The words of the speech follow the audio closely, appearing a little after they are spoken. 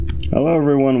Hello,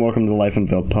 everyone. Welcome to the Life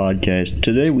Unveiled podcast.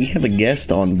 Today we have a guest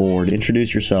on board.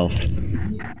 Introduce yourself.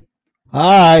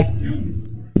 Hi.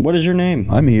 What is your name?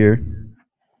 I'm here.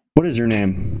 What is your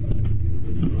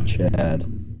name? Chad.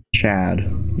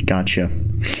 Chad. Gotcha.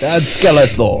 Chad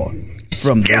Skeletor.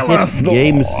 From the hit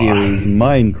game series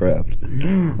Minecraft.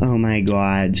 Oh my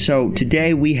god. So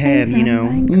today we have,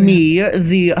 me,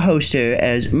 the hoster,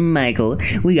 as Michael.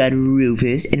 We got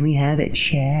Rufus, and we have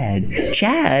Chad.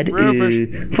 Chad,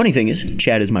 funny thing is,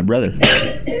 Chad is my brother.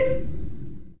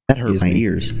 That hurt my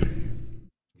ears.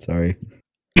 Sorry.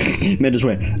 Man just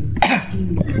went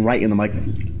right in the mic.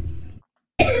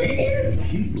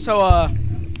 So,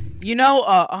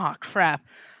 oh crap.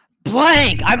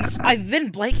 Blank! I've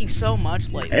been blanking so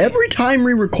much lately. Every time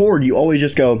we record, you always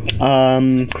just go, yeah,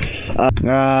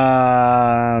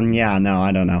 no,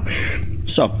 I don't know.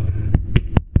 So,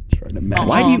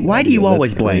 why do you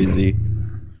always blank? Crazy.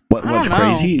 What's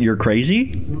crazy? You're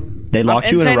crazy? They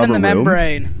locked you in a rubber room?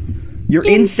 Membrane. You're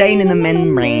insane in the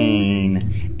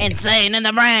membrane. Insane in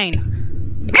the brain.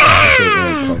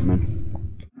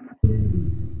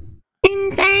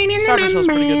 Insane in the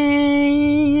membrane.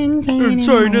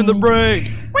 Insane in the brain.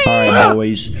 Alright,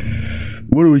 boys.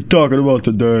 What are we talking about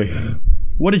today?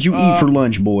 What did you eat for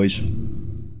lunch, boys?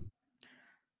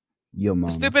 Yo,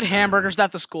 mom. Stupid hamburgers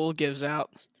that the school gives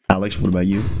out. Alex, what about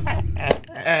you?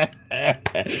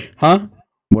 Huh?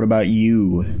 What about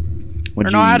you?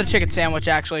 I had a chicken sandwich,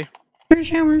 actually.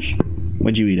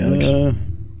 What'd you eat, Alex?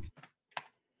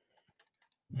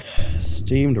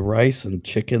 Steamed rice and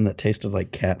chicken that tasted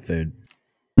like cat food.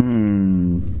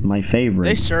 My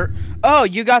favorite. Oh,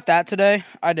 you got that today?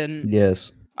 I didn't.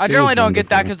 Yes. I generally don't get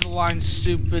that because the line's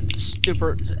stupid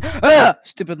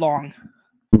long.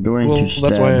 I'm going to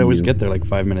that's why I always get there like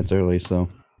 5 minutes early, so.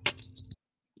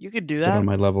 You could do Get that? on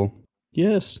my level.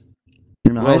 Yes.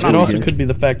 Well, it also could be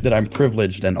the fact that I'm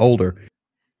privileged and older.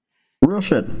 Real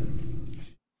shit.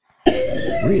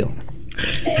 Real.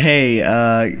 Hey,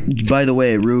 by the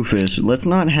way, Rufus, let's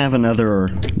not have another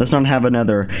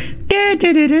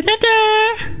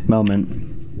moment.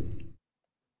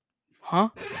 Huh?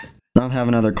 Not have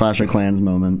another Clash of Clans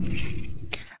moment.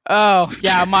 Oh,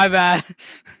 yeah, my bad.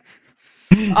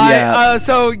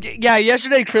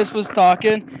 Yesterday Chris was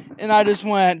talking, and I just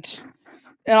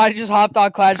hopped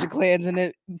on Clash of Clans, and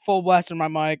it full blasted my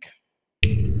mic.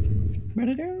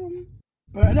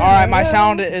 Alright, my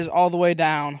sound is all the way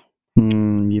down.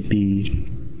 Yippee.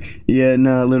 Yeah,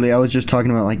 no, literally, I was just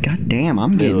talking about, like, god damn,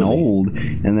 I'm getting old.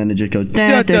 And then it just goes,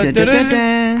 da, da, da, da, da,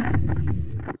 da.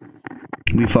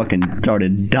 We fucking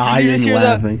started dying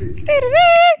laughing.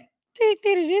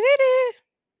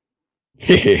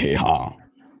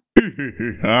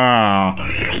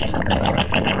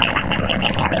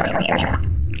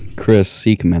 Chris,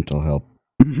 seek mental help.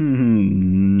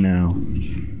 No.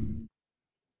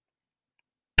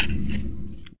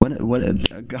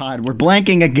 What? God, we're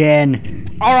blanking again.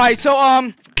 All right, so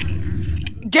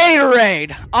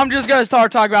Gatorade. I'm just gonna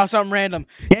start talking about something random.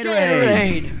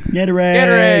 Gatorade.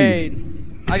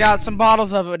 I got some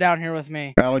bottles of it down here with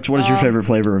me. Alex, what is your favorite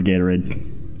flavor of Gatorade?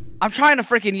 I'm trying to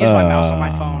freaking use my mouse on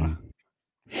my phone.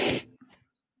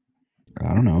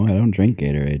 I don't know. I don't drink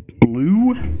Gatorade.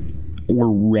 Blue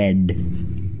or red?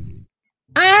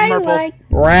 I like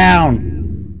brown.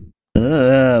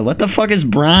 What the fuck is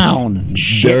brown?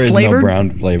 Shit there is flavor? No brown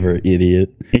flavor,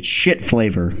 idiot. It's shit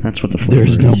flavor. That's what the flavor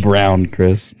There's is. no brown,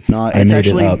 Chris. No, I made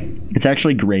it up. It's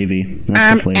actually gravy.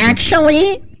 That's the flavor.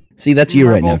 Actually... See, that's you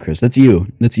right now, Chris. That's you.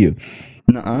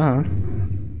 Nuh-uh.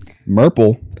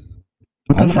 Merple.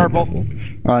 Purple.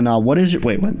 No, what is it?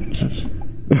 Wait, what?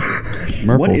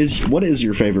 Merple. What is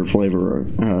your favorite flavor,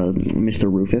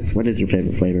 Mr. Rufus? What is your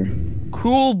favorite flavor?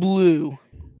 Cool blue.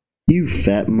 You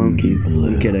fat monkey.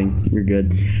 I'm kidding. You're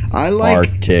good. I like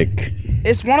Arctic.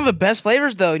 It's one of the best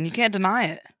flavors, though, and you can't deny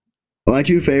it. My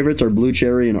two favorites are Blue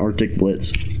Cherry and Arctic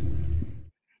Blitz.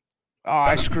 Oh,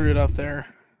 I screwed it up there.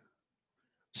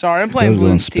 Sorry, I'm playing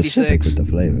Bloons specific TD6. with the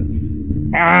flavor.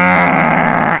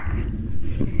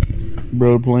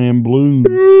 Bro, playing Bloons.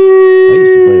 I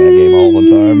used to play that game all the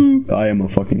time. I am a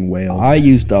fucking whale. I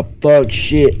used to fuck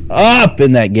shit up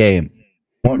in that game.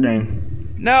 What name?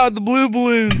 No, the blue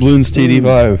balloons. Bloons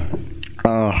TD5.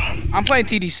 I'm playing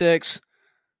TD6.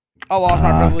 I lost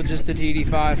my privileges to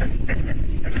TD5.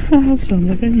 Sounds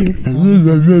like a you.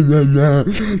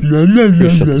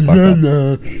 Shut the fuck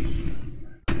up.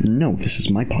 No, this is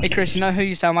my podcast. Hey, Chris, you know who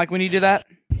you sound like when you do that?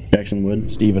 Jackson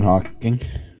Wood. Stephen Hawking.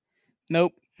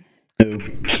 Nope. Who?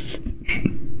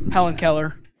 Helen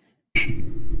Keller.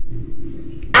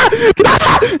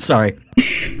 Sorry.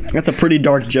 That's a pretty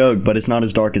dark joke, but it's not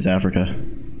as dark as Africa.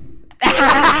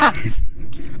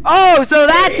 Oh, Oh, so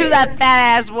that's who that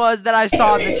fat ass was that I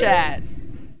saw in the chat.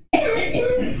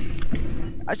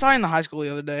 I saw you in the high school the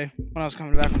other day when I was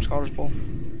coming back from Scholars Bowl.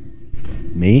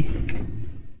 Me?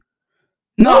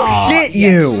 No shit, yes.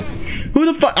 you. Who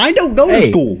the fuck? I don't go to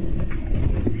school.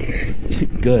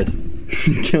 Good.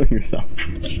 Kill yourself.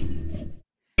 Fuck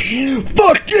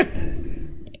you.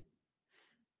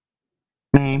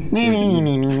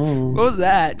 What was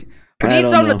that? We need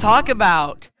something to talk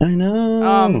about. I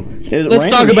know.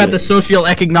 Let's talk about the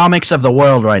socioeconomics of the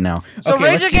world right now. So okay,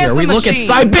 Rage let's see Against here. the We look at Machine.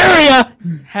 Siberia.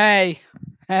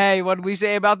 Hey, what did we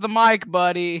say about the mic,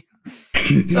 buddy?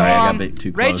 Sorry, So, I got a bit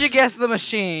too close. Rage Against the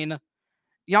Machine.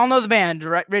 Y'all know the band,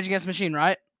 right? Rage Against the Machine,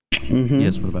 right?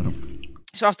 Yes, what about him?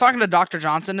 So I was talking to Dr.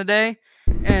 Johnson today,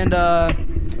 and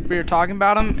we were talking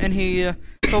about him, and he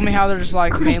told me how they're just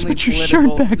like Chris, mainly put your shirt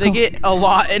political. back They on. get a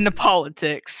lot into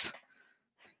politics.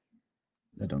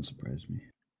 That don't surprise me.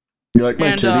 You like my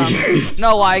And titties?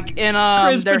 no, like in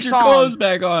Chris, their put your song, clothes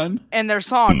back on. in their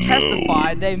song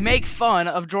 "Testify," they make fun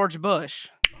of George Bush.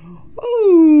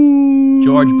 Ooh.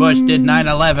 George Bush did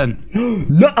 9/11.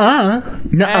 Nuh-uh.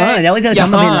 Hey. That was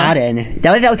Osama bin Laden.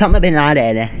 That was Osama bin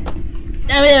Laden.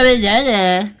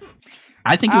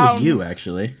 I think it was you,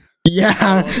 actually.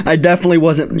 Yeah, I definitely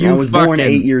wasn't. I was born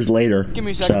 8 years later. Give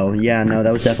me a second. So, yeah, no,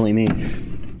 that was definitely me.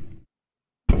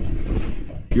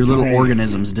 Your little Hey.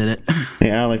 organisms did it. Hey,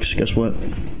 Alex, guess what?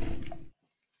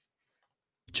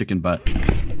 Chicken butt.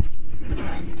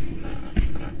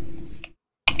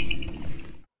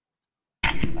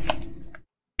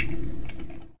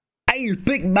 Hey,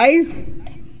 big man.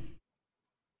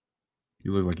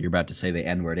 You look like you're about to say the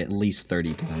N-word at least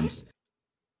 30 times.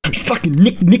 Fucking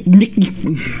Nick.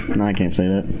 No, I can't say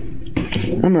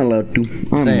that. I'm not allowed to.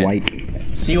 I'm Say it.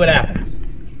 white. See what happens.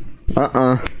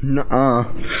 Nuh-uh.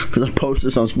 Because I post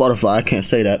this on Spotify, I can't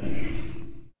say that.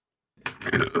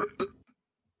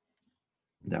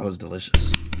 That was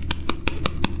delicious.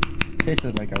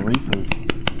 Tasted like a Reese's.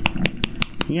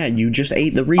 Yeah, you just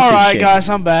ate the Reese's All right, shit. guys,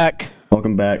 I'm back.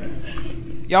 Welcome back.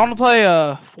 Y'all want to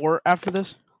play Fort after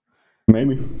this?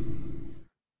 Maybe.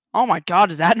 Oh my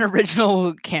God, is that an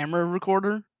original camera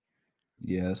recorder?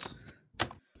 Yes.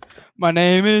 My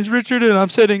name is Richard, and I'm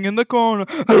sitting in the corner.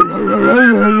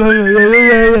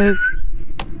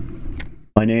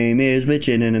 My name is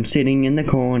Richard and I'm sitting in the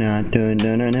corner. Dun,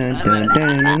 dun, dun, dun, dun,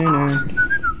 dun, dun,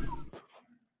 dun.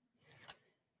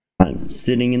 I'm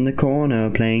sitting in the corner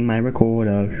playing my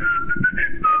recorder.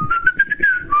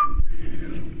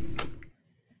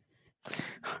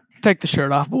 Take the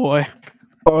shirt off, boy.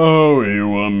 Oh, you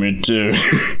want me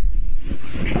to?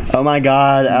 Oh my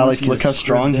God, Alex, look how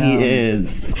strong he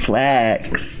is.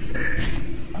 Flex.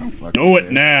 Do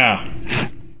it now.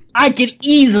 I can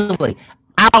easily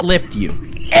outlift you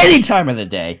any time of the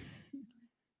day.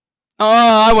 Oh,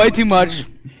 I weigh too much.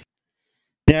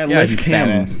 Yeah, lift you fat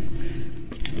him.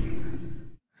 ass.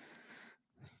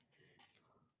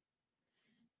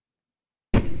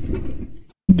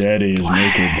 Daddy is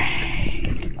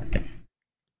naked.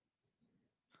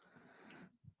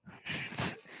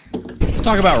 Let's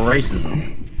talk about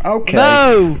racism. Okay.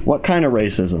 No, What kind of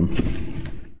racism?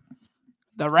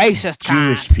 the racist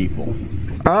kind. Jewish people.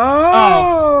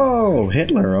 Oh,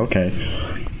 Hitler. Okay.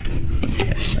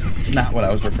 It's not what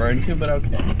I was referring to, but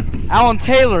okay. Alan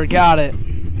Taylor got it.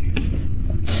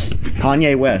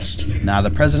 Kanye West. Nah, the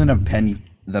president of Penn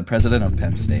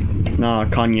State. Nah,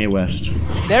 Kanye West.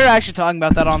 They're actually talking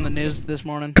about that on the news this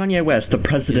morning. Kanye West, the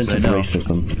president Yes, I of know.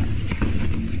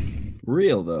 racism.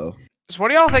 Real though. So what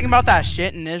do y'all think about that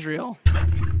shit in Israel?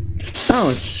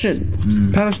 Oh shit!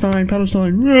 Palestine.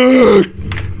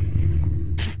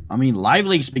 I mean, Live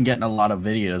Leak's been getting a lot of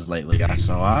videos lately,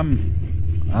 so I'm.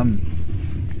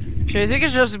 Do you think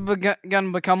it's just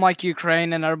gonna become like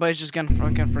Ukraine and everybody's just gonna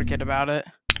fucking forget about it?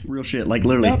 Real shit. Like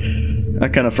literally, I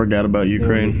kind of forgot about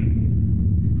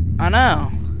Ukraine. I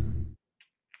know.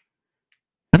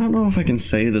 I don't know if I can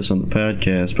say this on the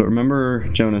podcast, but remember,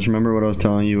 Jonas. Remember what I was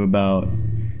telling you about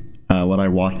what I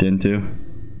walked into?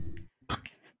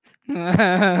 Can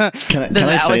I Does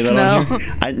say Alex that know? on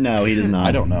here? No, he does not.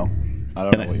 I don't know. I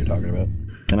don't know what you're talking about.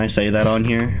 Can I say that on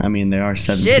here? I mean, they are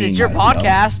 17. Shit, it's your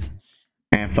podcast.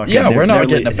 Fuck it. Yeah, we're not they're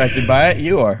getting affected by it.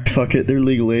 You are. Fuck it, they're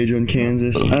legal age on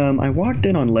Kansas. I walked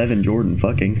in on Lev and Jordan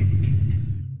fucking.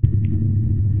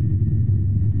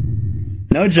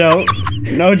 No joke.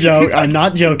 I'm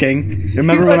not joking.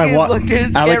 Remember when I fucking walked? looked at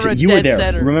his Alex, camera you were dead there.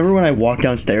 center. Remember when I walked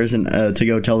downstairs and to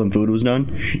go tell them food was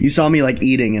done? You saw me like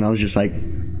eating, and I was just like,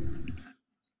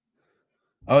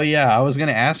 Oh yeah, I was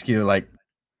gonna ask you, like,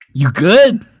 you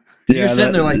good? You're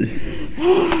sitting there like,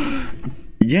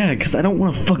 yeah, because I don't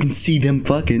want to fucking see them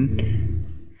fucking.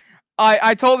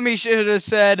 I told him he should have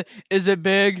said, "Is it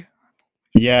big?"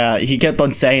 Yeah, he kept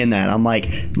on saying that. I'm like,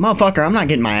 motherfucker, I'm not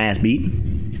getting my ass beat.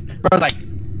 Bro's like,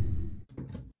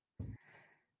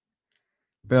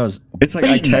 It's like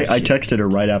I texted her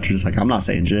right after, just like, I'm not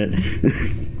saying shit.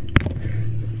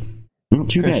 Not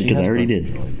too bad, because I already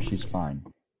did. She's fine.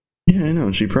 Yeah, I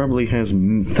know. She probably has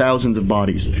thousands of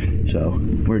bodies, so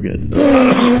we're good.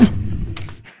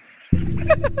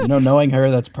 Knowing her,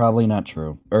 that's probably not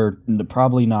true. Or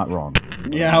probably not wrong.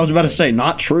 Yeah, I was about to say,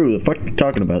 not true. The fuck are you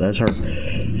talking about? That's her.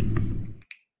 I'm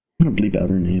gonna bleep out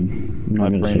her name. I'm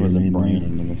not gonna say her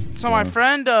name. So my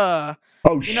friend, oh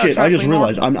shit! I just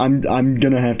realized I'm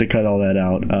gonna have to cut all that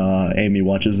out. Amy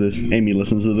watches this. Amy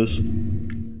listens to this.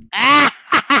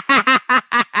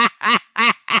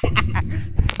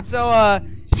 So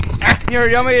here,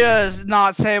 you want me to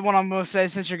not say what I'm gonna say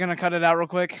since you're gonna cut it out real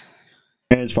quick?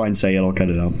 It's fine. Say it. I'll cut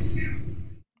it out.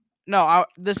 No,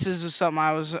 this is just something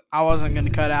I wasn't gonna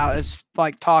cut out. It's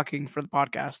like talking for the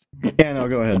podcast. Yeah, no,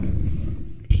 go ahead.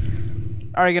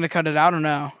 Are you gonna cut it out or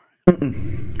no?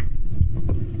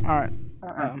 Mm-mm. All right.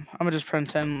 I'm gonna just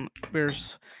pretend we're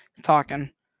talking.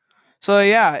 So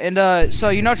yeah, and so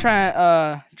you know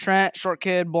Trent, short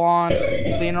kid, blonde,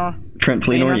 Fleenor. Trent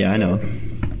Fleenor, yeah, I know.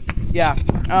 Yeah.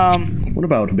 What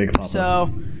about Big Papa?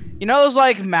 So, you know those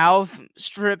like mouth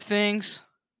strip things?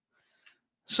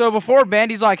 So before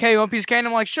Bandy's like, "Hey, you want a piece of candy?"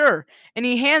 I'm like, "Sure," and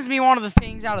he hands me one of the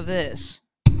things out of this.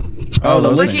 Oh,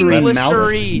 the Listerine mouth.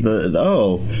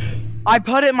 Oh. I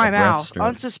put it in my mouth,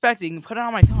 unsuspecting, put it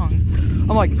on my tongue.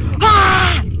 I'm like,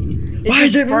 ah! Why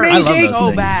is it raging? I love those so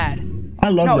things. bad. I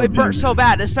love No, that it burnt thing. so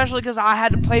bad, especially because I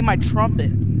had to play my trumpet.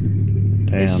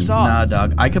 Damn. It sucked. Nah,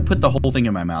 dog. I could put the whole thing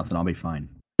in my mouth and I'll be fine.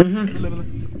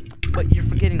 Mm-hmm. But you're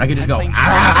forgetting. I could just go.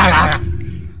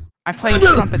 I played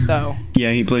trumpet though.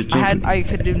 Yeah, he plays trumpet. I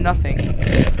could do nothing.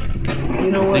 You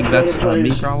know I think that's a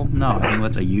me problem? No, I think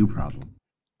that's a you problem.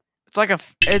 It's like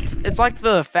it's like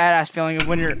the fat ass feeling of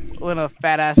when a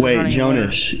fat ass is Wait, running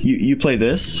Jonas, you play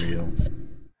this? Real.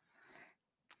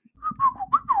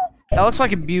 That looks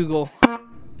like a bugle. Oh.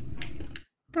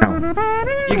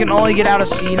 You can only get out a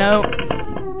C note.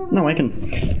 No, I can.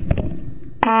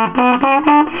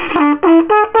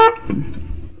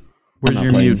 Where's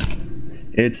your mute?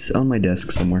 It's on my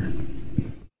desk somewhere.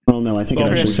 Oh no, I think it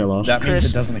actually fell off. That means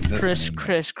it doesn't exist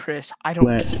Chris, I don't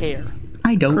What? care.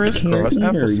 I don't care Crisscross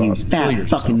either, you applesauce. Kill fat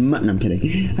yourself. fucking mutton. I'm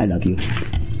kidding. I love you.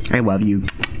 I love you.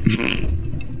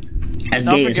 As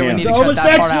Don't gay as forget we hell. need to cut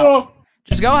that part out.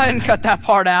 Just go ahead and cut that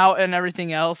part out and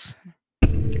everything else.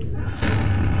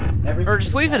 Or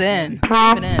just leave it in.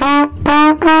 Leave it in.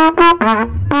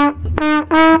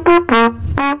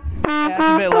 Yeah, it's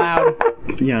a bit loud.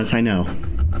 Yes, I know.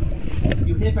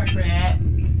 You hypocrite.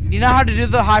 You know how to do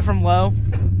the high from low?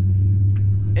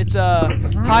 It's a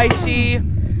high C,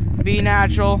 B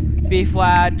natural, B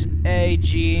flat, A,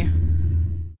 G.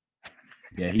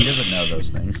 Yeah, he doesn't know those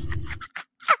things.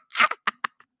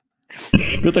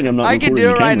 Good thing I'm not. I can recording do the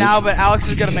it right cameras. now, but Alex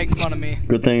is gonna make fun of me.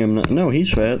 Good thing I'm not. No,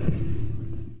 he's fat.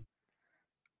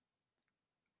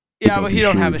 Yeah, but he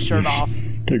don't have his shirt off.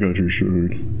 Take out your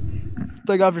shirt.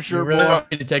 Take off your You shirt, really boy.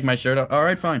 want me to take my shirt off? All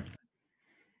right, fine.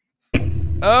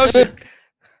 Oh shit!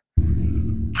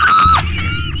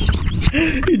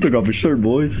 He took off his shirt,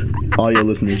 boys. Audio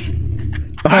listeners.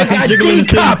 I got D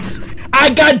cups. I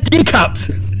got D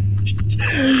cups.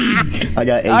 I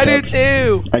got A I do cups.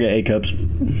 too. I got A cups.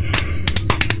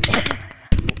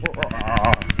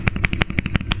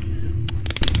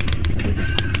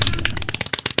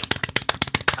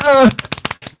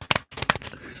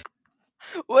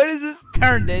 What is this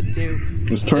turned into?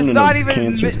 It's turned It's into not even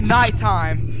cancer.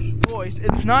 nighttime, boys.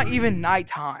 It's not even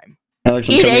nighttime. Alex,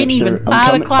 I'm It coming ain't even upstairs. I'm 5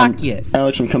 coming- o'clock I'm- yet.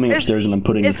 Alex, I'm coming upstairs and I'm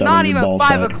putting It's this out not on your even ball 5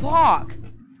 sack. o'clock.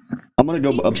 I'm gonna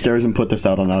go upstairs and put this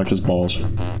out on Alex's balls.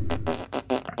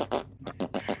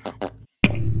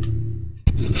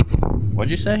 What'd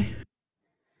you say?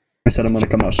 I said I'm gonna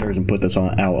come upstairs and put this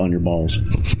out on your balls.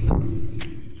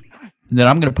 Then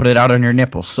I'm gonna put it out on your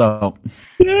nipples. So.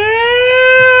 Burn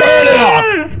it off!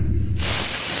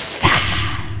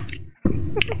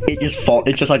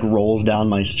 It just like rolls down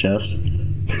my chest.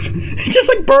 It just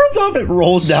like burns off. It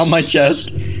rolls down my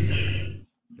chest.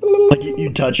 Like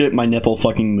you touch it, my nipple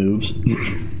fucking moves.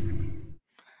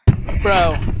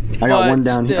 Bro. I got one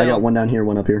down. Still, I got one down here,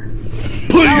 one up here.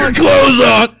 Put your clothes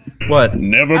on. What?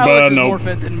 Never Alex is more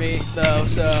fit than me, though,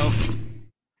 so.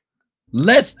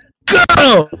 Let's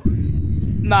go.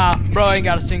 Nah, bro, I ain't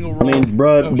got a single I roll. mean,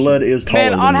 blood is taller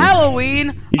Man, than on me. Halloween,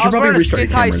 You I should was probably wearing a restart your skin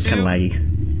tight camera. It's kind of suit. laggy.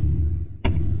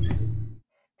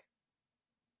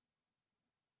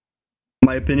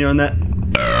 My opinion on that?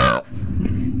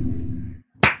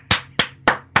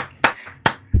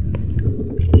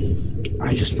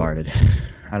 I just farted.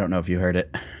 I don't know if you heard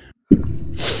it.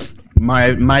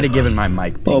 Might have given my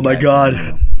mic. Oh my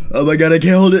god. Oh my god, I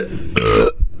can't hold it.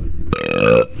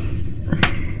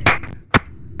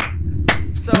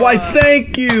 So, Why,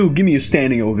 thank you! Give me a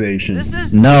standing ovation. This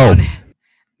is No.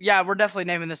 Yeah, we're definitely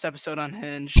naming this episode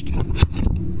Unhinged.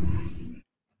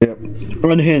 Yep.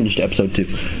 Unhinged, episode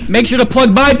 2. Make sure to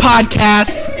plug my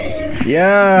podcast.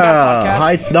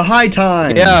 Yeah! The High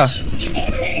Times! Yeah.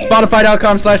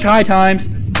 Spotify.com/High Times.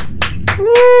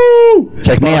 Woo!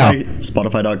 Check me out.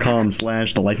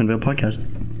 Spotify.com/The Life and Veil Podcast.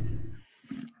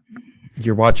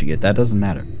 You're watching it. That doesn't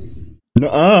matter.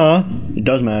 Nuh-uh. It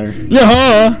does matter.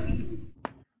 Yeah.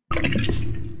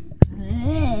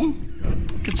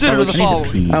 Consider the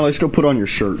following. Alex, go put on your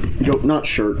shirt. Go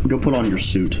put on your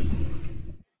suit.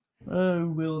 I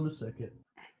will in a second.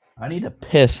 I need to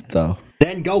piss, though.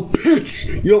 Then go piss!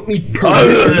 You don't need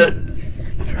permission.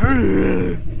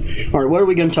 Alright, what are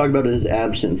we gonna talk about in his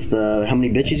absence? How many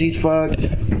bitches he's fucked?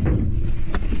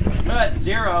 That's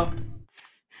 0.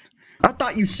 I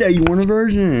thought you said you weren't a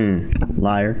virgin.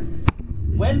 Liar.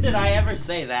 When did I ever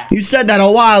say that? You said that a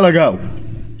while ago.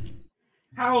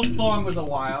 How long was a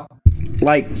while?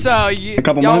 Like, So a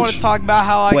couple y'all months? want to talk about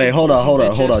how I wait, can hold pull on,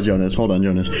 some bitches? Hold on,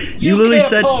 Jonas. You literally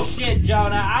said bullshit,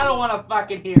 Jonah. I don't want to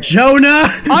fucking hear it. Jonah.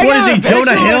 I What is got he? a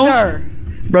Jonah picture Hill? with her.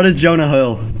 Bro, it's Jonah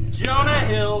Hill. Jonah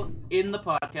Hill in the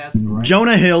podcast. Right?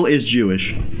 Jonah Hill is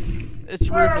Jewish. It's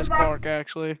Rufus Clark,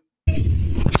 actually.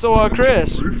 So,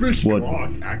 Chris, What?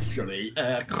 Actually,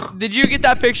 did you get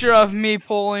that picture of me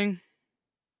pulling?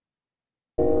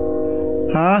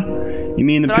 Huh? You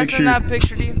mean the Did I picture? send that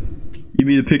picture to you? You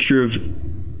mean a picture of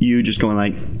you just going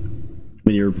like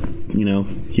when you're,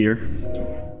 here?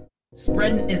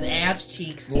 spreading his ass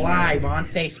cheeks live on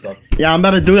Facebook. Yeah, I'm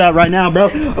about to do that right now, bro.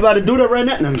 I'm about to do that right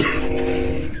now. No, I'm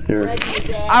kidding. Here.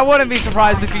 I wouldn't be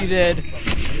surprised if you did.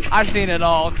 I've seen it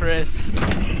all, Chris.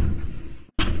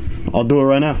 I'll do it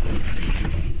right now.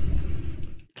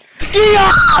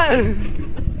 Yeah!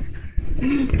 Yeah.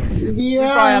 You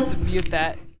probably have to mute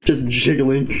that. Just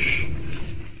jiggling.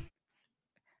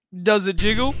 Does it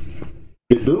jiggle?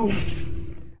 It do.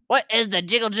 What is the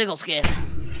jiggle skin?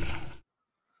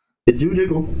 It do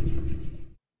jiggle.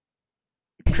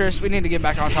 Chris, we need to get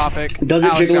back on topic. Does it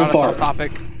Alex jiggle got and us fart? off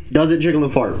topic. Does it jiggle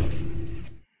and fart?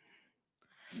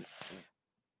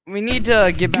 We need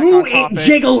to get back Do on it topic.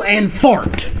 jiggle and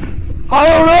fart? I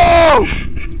don't know!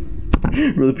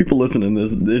 For the people listening to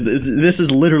this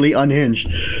is literally Unhinged.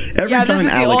 Every Yeah, time this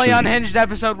is the Alex only is, unhinged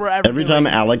episode we're ever every doing. time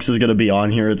Alex is gonna be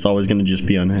on here, it's always gonna just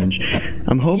be Unhinged.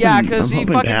 I'm hoping. Yeah, because he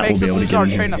hoping fucking Pat makes will be us able to lose get our in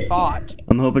here. train of thought.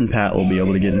 I'm hoping Pat will be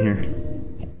able to get in here.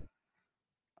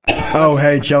 Oh,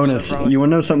 hey Jonas, you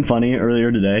wanna know something funny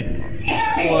earlier today?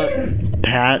 What?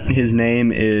 Pat, his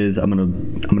name is. I'm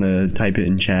gonna type it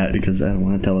in chat because I don't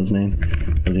want to tell his name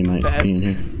because he might be in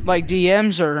here. Like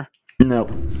DMs or? No.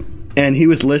 And he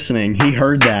was listening. He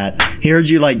heard that. He heard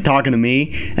you like talking to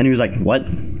me, and he was like, "What?"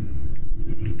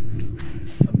 I'm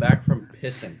back from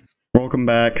pissing. Welcome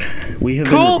back. We have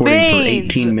been Cool recording for beans.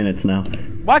 18 minutes now.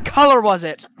 What color was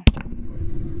it?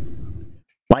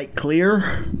 Light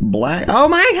clear, black. Oh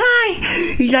my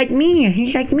god! He's like me.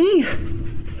 He's like me.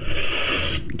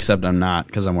 Except I'm not,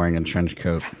 because I'm wearing a trench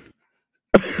coat.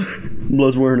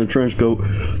 Blood's wearing a trench coat.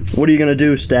 What are you gonna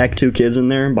do? Stack 2 kids in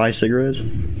there and buy cigarettes?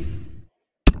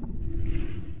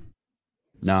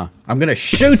 Nah, I'm gonna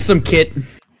shoot some kid.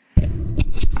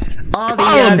 All the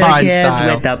Columbine other kids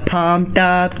style. with the pumped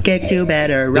up kicks, you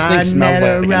better This thing run, smells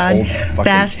better like an run, old fucking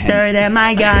faster tent. than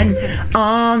my gun.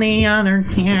 All the other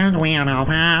kids will know.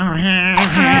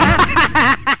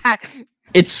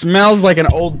 It smells like an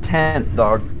old tent,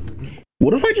 dog.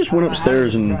 What if I just went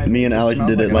upstairs and me and Alex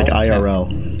did it like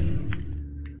IRL?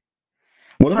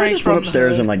 What if I Prank just went from the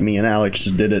upstairs hood. and like me and Alex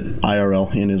just did it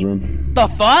IRL in his room? The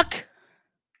fuck?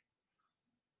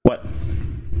 What?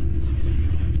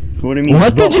 What do you mean?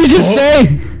 What did you just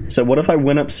say? So what if I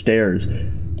went upstairs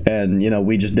and,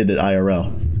 we just did it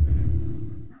IRL?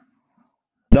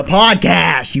 The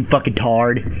podcast, you fucking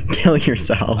tard. Kill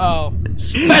yourself. Oh.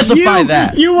 Specify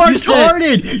that. You are said-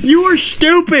 retarded. You are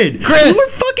stupid. Chris, you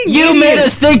are fucking you made idiots.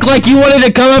 us think like you wanted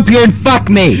to come up here and fuck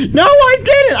me. No, I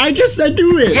didn't. I just said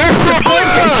do it.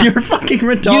 You're fucking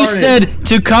retarded. You said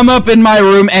to come up in my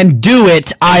room and do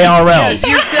it IRL. Yes,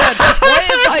 you said, what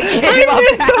if I came up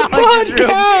to Alex's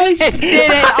room and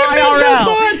did it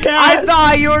IRL? I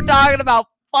thought you were talking about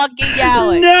fucking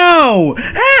Alex. No.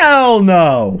 Hell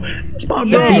no. It's my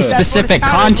Yeah, brother. Be that's what it specific.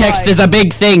 sounded Context like. is a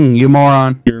big thing, you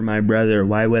moron. You're my brother.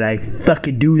 Why would I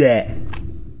fucking do that?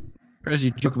 Chris,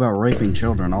 you joke about raping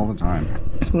children all the time.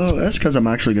 Well, that's because I'm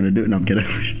actually going to do it. No, I'm kidding.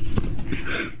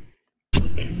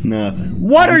 No.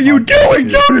 What are you doing,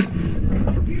 Jonas?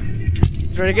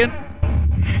 Try it again.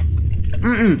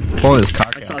 Pull his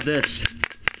cock I out. saw this.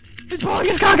 He's pulling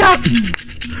his cock out.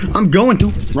 I'm going to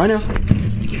right now.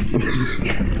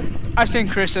 I've seen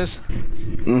Chris's.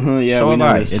 Yeah, So we am know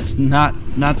I. this. It's not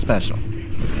special.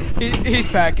 He's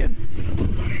packing.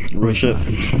 Real shit.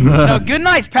 No, Good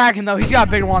Night's packing though. He's got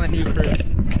a bigger one than you, Chris.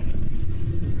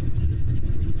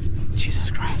 Jesus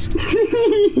Christ.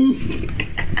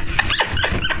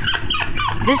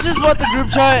 This is what the group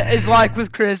chat is like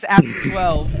with Chris after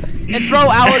 12. And throw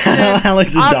Alex in.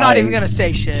 Alex is I'm dying. not even gonna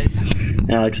say shit.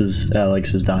 Alex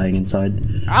is dying inside.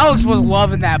 Alex was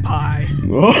loving that pie.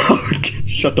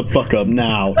 Shut the fuck up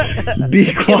now.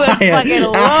 Be quiet. fucking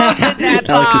loving that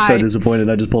Alex is so pie. disappointed.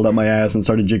 I just pulled out my ass and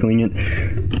started jiggling it.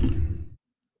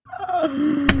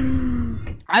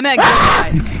 I'm at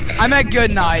Good Night. I'm at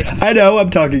Good Night. I know. I'm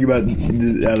talking about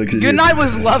Alex. Good Night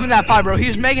was loving that pie, bro. He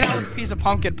was making out with a piece of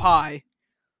pumpkin pie.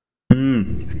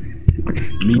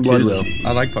 Me too, though.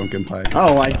 I like pumpkin pie.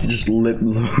 Oh, I just lit.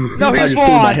 No, I here's just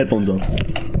threw my one. headphones off.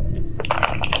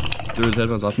 Threw his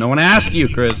headphones off. No one asked you,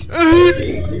 Chris.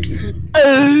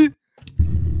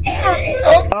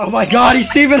 Oh my God, he's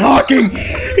Stephen Hawking.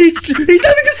 He's having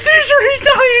a seizure. He's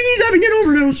dying. He's having an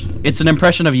overdose. It's an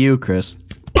impression of you, Chris.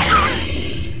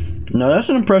 No, that's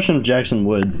an impression of Jackson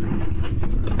Wood.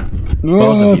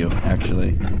 Both of you,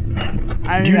 actually.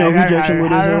 Do you know who Jackson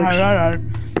Wood is, Alex?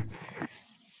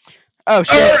 Oh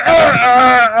shit.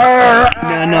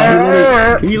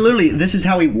 No, he literally, this is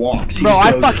how he walks. He Bro, just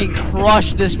I goes- fucking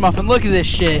crushed this muffin. Look at this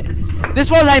shit. This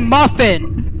was a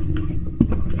muffin.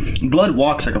 Blood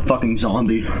walks like a fucking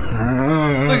zombie. Look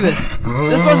at this.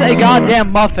 This was a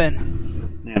goddamn muffin.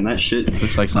 Damn, that shit.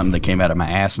 Looks like something that came out of my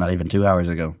ass not even 2 hours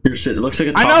ago. Your shit. It looks like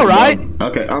a I Taco know, right? Bell.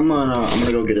 Okay, I'm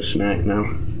gonna go get a snack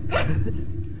now.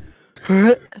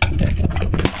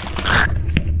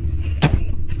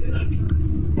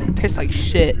 Tastes like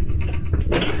shit.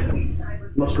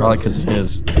 Probably because it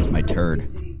is. It's my turd.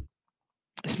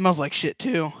 It smells like shit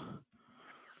too.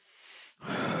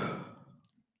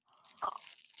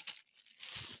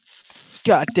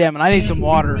 God damn it, I need some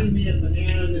water.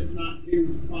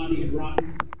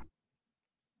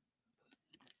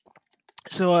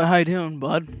 So, how you doing,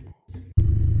 bud?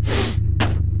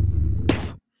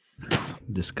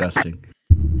 Disgusting.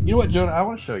 You know what, Jonah? I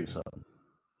want to show you something.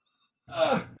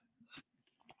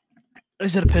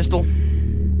 Is it a pistol?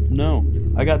 No.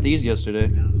 I got these yesterday.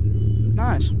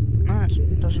 Nice. Nice.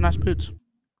 Those are nice boots.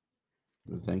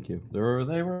 Thank you. They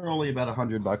were only about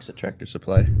 $100 at Tractor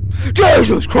Supply.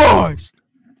 Jesus Christ!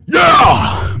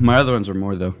 Yeah! My other ones were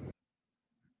more, though.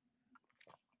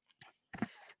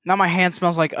 Now my hand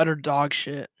smells like utter dog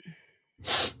shit.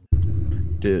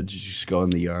 Dude, did you just go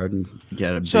in the yard and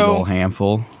get a big So- old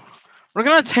handful? We're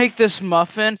gonna take this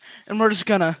muffin and we're just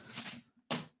gonna.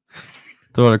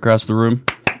 Throw it across the room.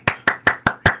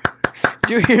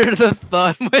 Do you hear the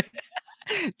thud?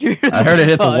 Do you hear I heard it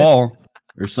hit the thud? wall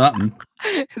or something.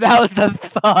 That was the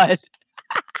thud.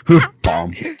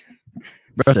 Bomb.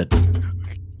 Bro, it.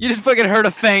 You just fucking heard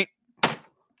a faint.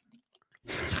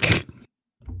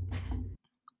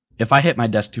 If I hit my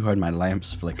desk too hard, my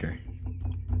lamps flicker.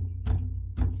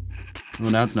 Well,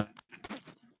 now it's not.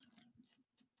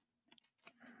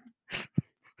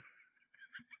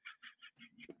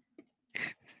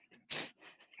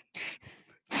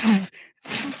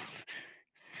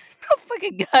 Oh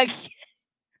fucking god.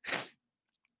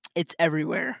 It's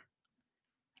everywhere.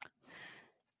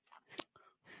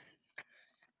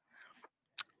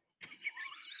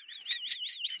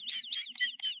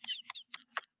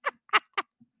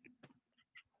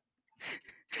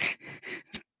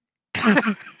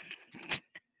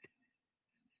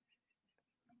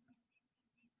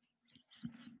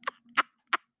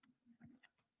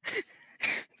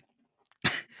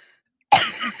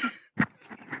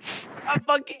 I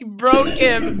fucking broke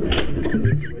him.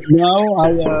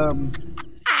 No,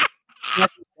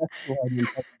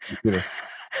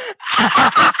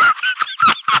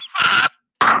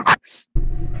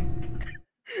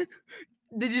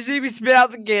 Did you see me spit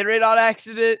out the Gatorade on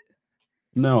accident?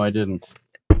 No, I didn't.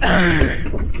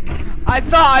 I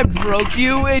thought I broke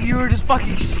you and you were just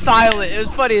fucking silent. It was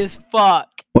funny as fuck.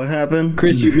 What happened?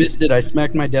 Chris, you missed it. I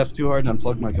smacked my desk too hard and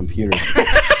unplugged my computer.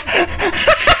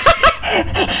 And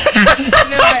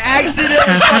then I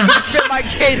accidentally fucking spit my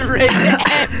Gatorade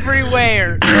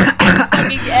everywhere.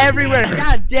 Fucking everywhere.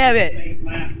 God damn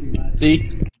it.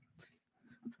 See?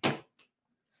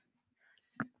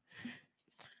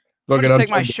 I'll Look just at take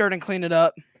my him. shirt and clean it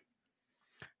up.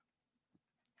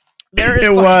 There is It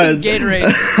fucking was.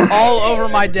 Gatorade all over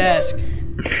my desk.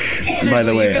 Seriously, By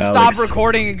the way, you can Alex, stop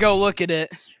recording and go look at it.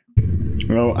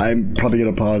 Well, I'm probably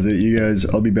gonna pause it. You guys,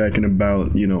 I'll be back in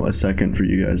about, a second for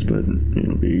you guys, but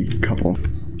it'll be a couple.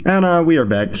 And we are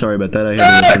back. Sorry about that. I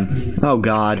had to listen. Oh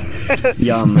God,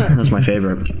 yum. That's my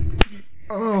favorite.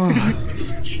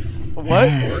 What?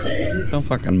 Don't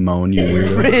fucking moan, you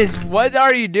weirdo. Riz, what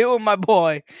are you doing, my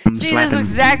boy? See, this is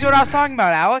exactly what I was talking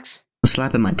about, Alex. I'm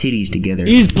slapping my titties together.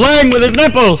 He's playing with his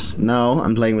nipples! No,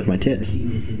 I'm playing with my tits.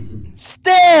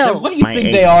 Still! What do you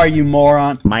think they are, you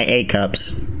moron? My A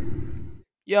cups.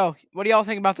 Yo, what do y'all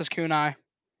think about this kunai?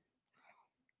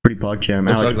 Pretty pogchamp.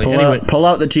 Alex, Ugly. pull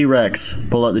out the T-Rex.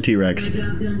 Pull out the T-Rex. What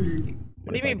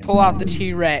do you mean pull out the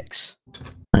T-Rex?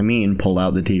 I mean pull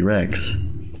out the T-Rex.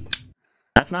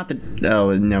 That's not the...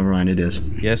 Oh, never mind, it is.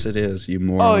 Yes, it is, you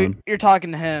moron. Oh, you're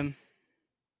talking to him.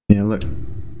 Yeah, look.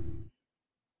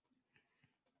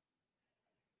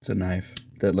 It's a knife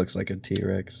that looks like a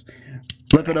T-Rex.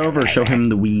 Flip it over, show him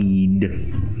the weed.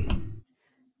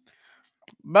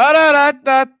 Where'd you buy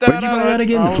that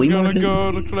again? The flea market? I was gonna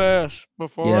go to class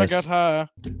before I got high.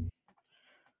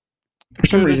 For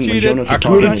some reason, when Jonah I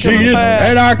could have cheated,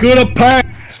 and I could have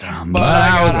passed. But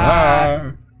I was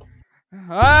high.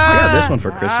 I got this one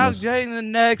for Christmas. I'm getting the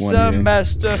next 1 year.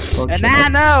 semester, Okay. and I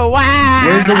know why.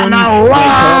 Where's the one you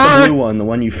the blue one, the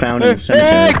one you found in the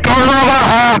cemetery?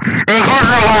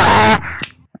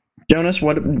 Jonas,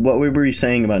 what were you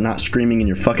saying about not screaming in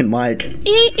your fucking mic? Oh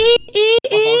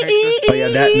yeah,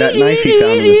 that knife he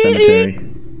found in the cemetery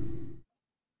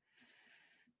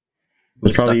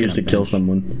was probably used to kill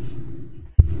someone.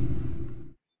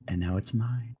 And now it's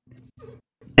mine.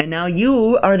 And now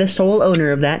you are the sole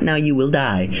owner of that. Now you will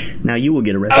die. Now you will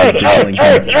get arrested for killing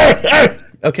someone.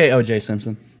 Okay, O.J.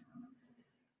 Simpson.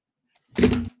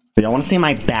 Y'all want to see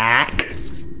my back?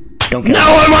 Don't get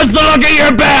No one wants to look at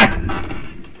your back!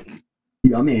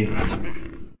 Yummy.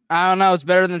 I don't know. It's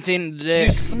better than seeing the dick.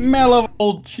 You smell of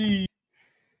old cheese.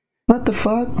 What the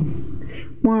fuck?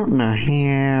 What in the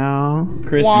hell?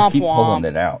 Chris, Womp you keep pulling womp.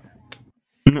 it out.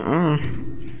 Nuh-uh.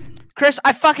 Chris,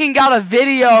 I fucking got a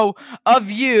video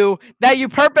of you that you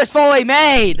purposefully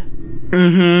made.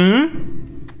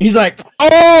 Mm-hmm. He's like, No.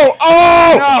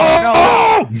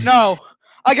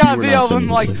 I got a We're video not of him sending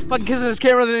like this. fucking kissing his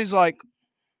camera, then he's like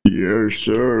Yes,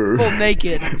 sir. full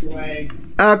naked.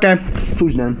 Okay.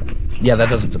 Who's done? yeah, that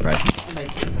doesn't surprise me.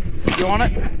 You want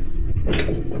it?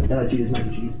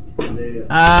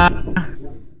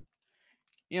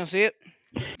 You don't see it?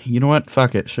 You know what?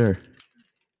 Fuck it, sure.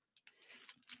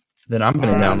 Then I'm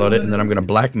gonna download it, and then I'm gonna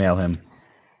blackmail him.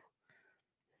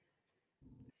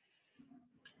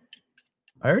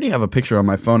 I already have a picture on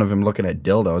my phone of him looking at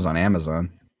dildos on Amazon.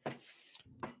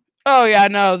 Oh yeah,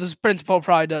 no. This principal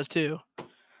probably does too.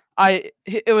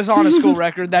 It was on a school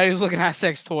record that he was looking at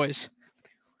sex toys.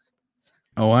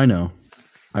 Oh, I know.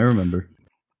 I remember.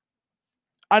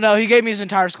 I know. He gave me his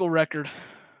entire school record.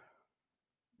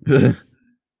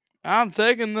 I'm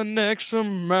taking the next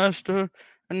semester,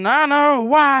 and I know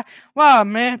why. Why,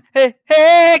 man? Hey,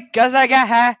 'cause I got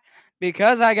high.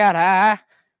 Because I got high.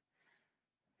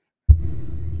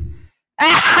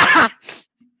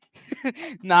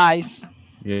 Nice.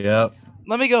 Yep.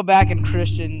 Let me go back in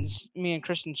me and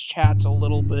Christian's chats a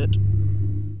little bit.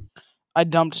 I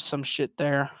dumped some shit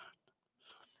there.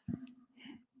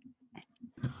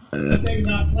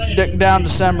 Dick down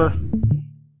December.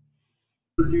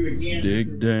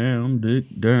 Dig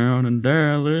down in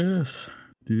Dallas.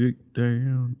 Dig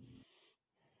down.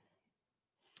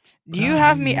 Do you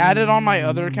have me added on my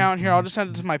other account here? I'll just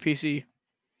send it to my PC.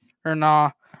 Or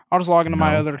nah. I'll just log into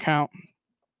my other account.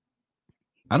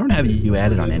 I don't have you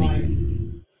added on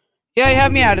anything. Yeah, you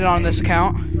have me added on this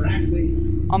account.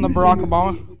 On the Barack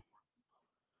Obama.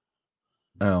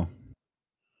 Oh.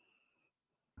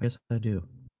 I guess I do.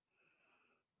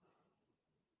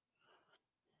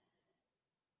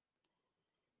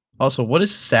 Also, what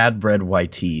is Sad Bread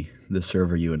YT, the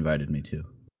server you invited me to?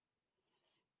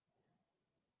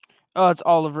 Oh, it's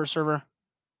Oliver's server.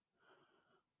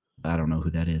 I don't know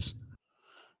who that is.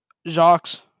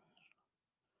 Jacques.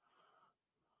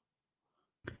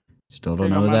 Still don't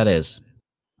know who that is.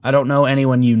 I don't know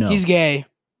anyone you know. He's gay.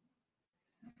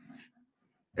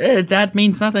 That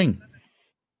means nothing.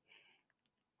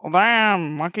 Well,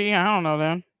 damn, monkey. I don't know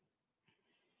then.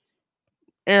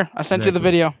 Here, I sent you the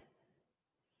Exactly. video.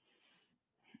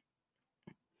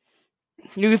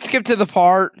 You can skip to the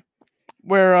part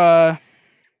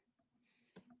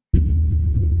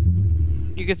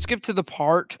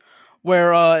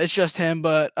where it's just him,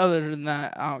 but other than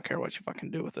that, I don't care what you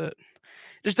fucking do with it.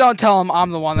 Just don't tell him I'm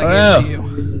the one that gave it to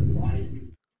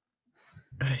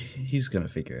you. He's gonna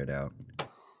figure it out.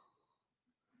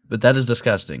 But that is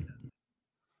disgusting.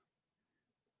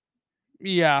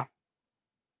 Yeah.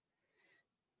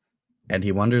 and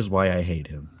he wonders why I hate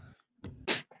him.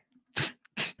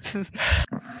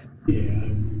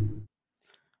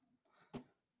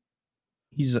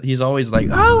 He's always like,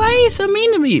 "Oh, why are you so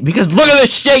mean to me?" Because look at the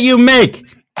shit you make. He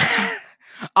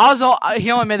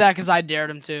only made that because I dared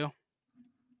him to.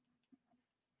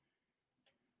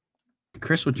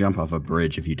 Chris would jump off a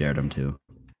bridge if you dared him to.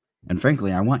 And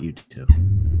frankly, I want you to.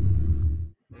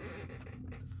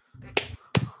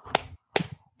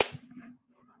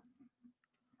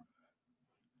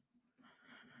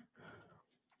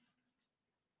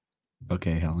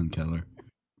 Okay, Helen Keller.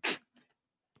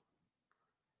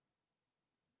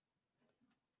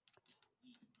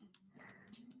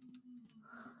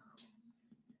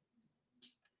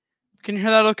 Can you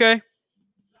hear that okay?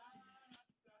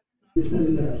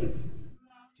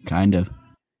 Kind of.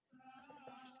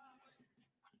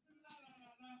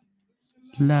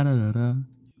 La da da da,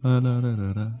 la da da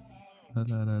da da, la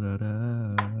da da da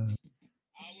da.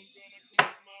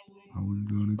 I was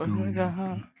gonna go until I got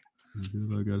high.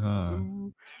 Then I got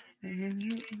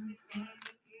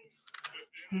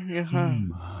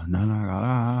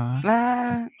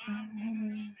high.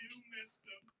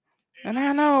 And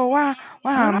I know why,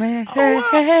 man.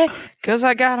 Hey, cause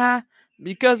I got high,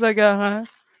 because I got high.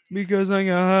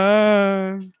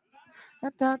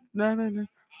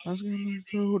 I was gonna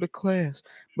go to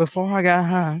class before I got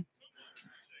high.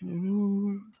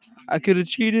 Ooh, I could have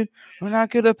cheated and I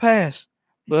could have passed,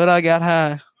 but I got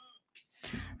high.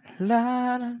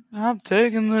 I'm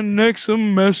taking the next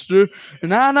semester,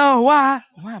 and I know why.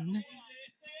 Man.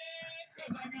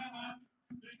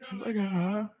 I got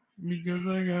high. Because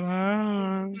I got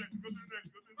high. I was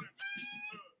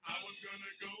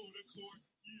gonna go to court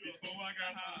before I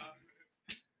got high.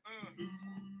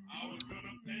 I was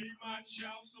gonna pay my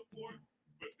child support,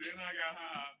 but then I got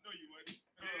high. No, you wouldn't.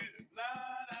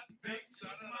 They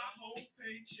took my whole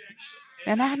paycheck.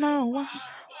 And I know why.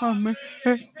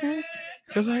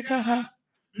 Because I got high.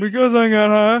 Because I got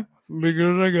high.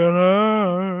 Because I got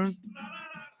high. I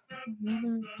wasn't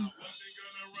gonna run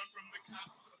from the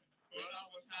cops, but I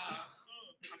was high.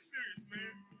 I'm serious,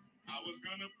 man. I was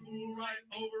gonna pull right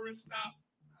over and stop,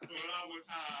 but I was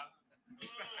high.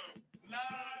 Now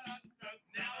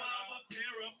I'm a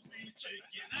paraplegic,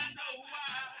 and I know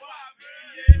why.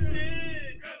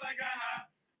 Yeah, because I got high.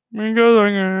 Because I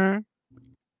got high.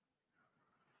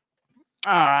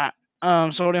 All right.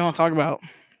 So what do you want to talk about?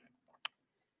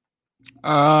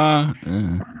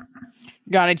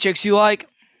 Got any chicks you like?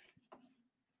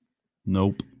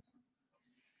 Nope.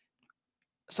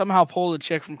 Somehow pulled a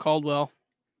chick from Caldwell.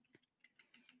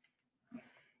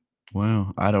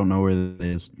 Well, I don't know where that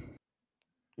is.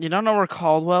 You don't know where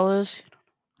Caldwell is?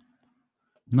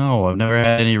 No, I've never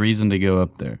had any reason to go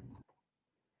up there.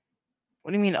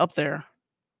 What do you mean up there?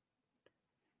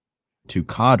 To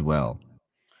Caldwell.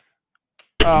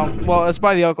 Oh, well, it's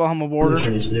by the Oklahoma border.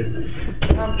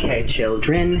 Okay,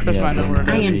 children. Chris might know where it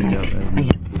is.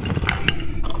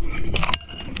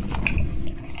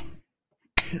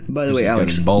 By the way,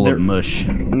 Alex, got a bowl of mush.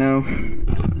 No.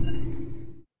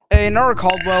 Hey, you know where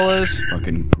Caldwell is?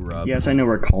 Fucking grub. Yes, I know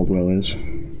where Caldwell is.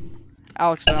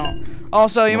 Alex don't.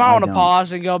 Also, you might want to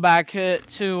pause and go back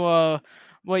to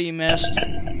what you missed.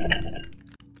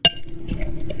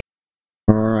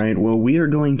 Alright, well, we are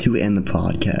going to end the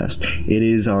podcast. It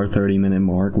is our 30-minute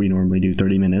mark. We normally do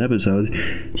 30-minute episodes.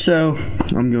 So,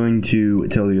 I'm going to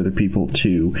tell the other people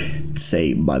to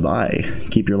say bye-bye.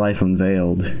 Keep your life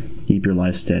unveiled. Keep your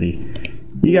life steady.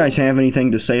 You guys have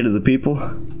anything to say to the people?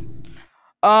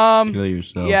 Kill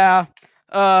yourself. Yeah.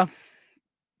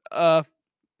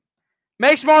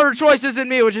 Make smarter choices than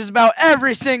me, which is about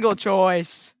every single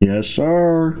choice. Yes,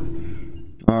 sir.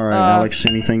 Alright, Alex,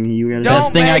 anything you gotta say?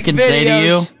 Best thing I can say to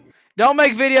you? Don't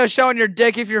make videos showing your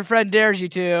dick if your friend dares you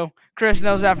to. Chris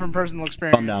knows that from personal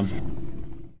experience. Calm down.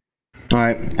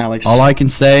 Alright, Alex. All I can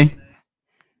say...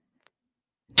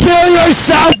 Kill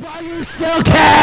yourself while you still can!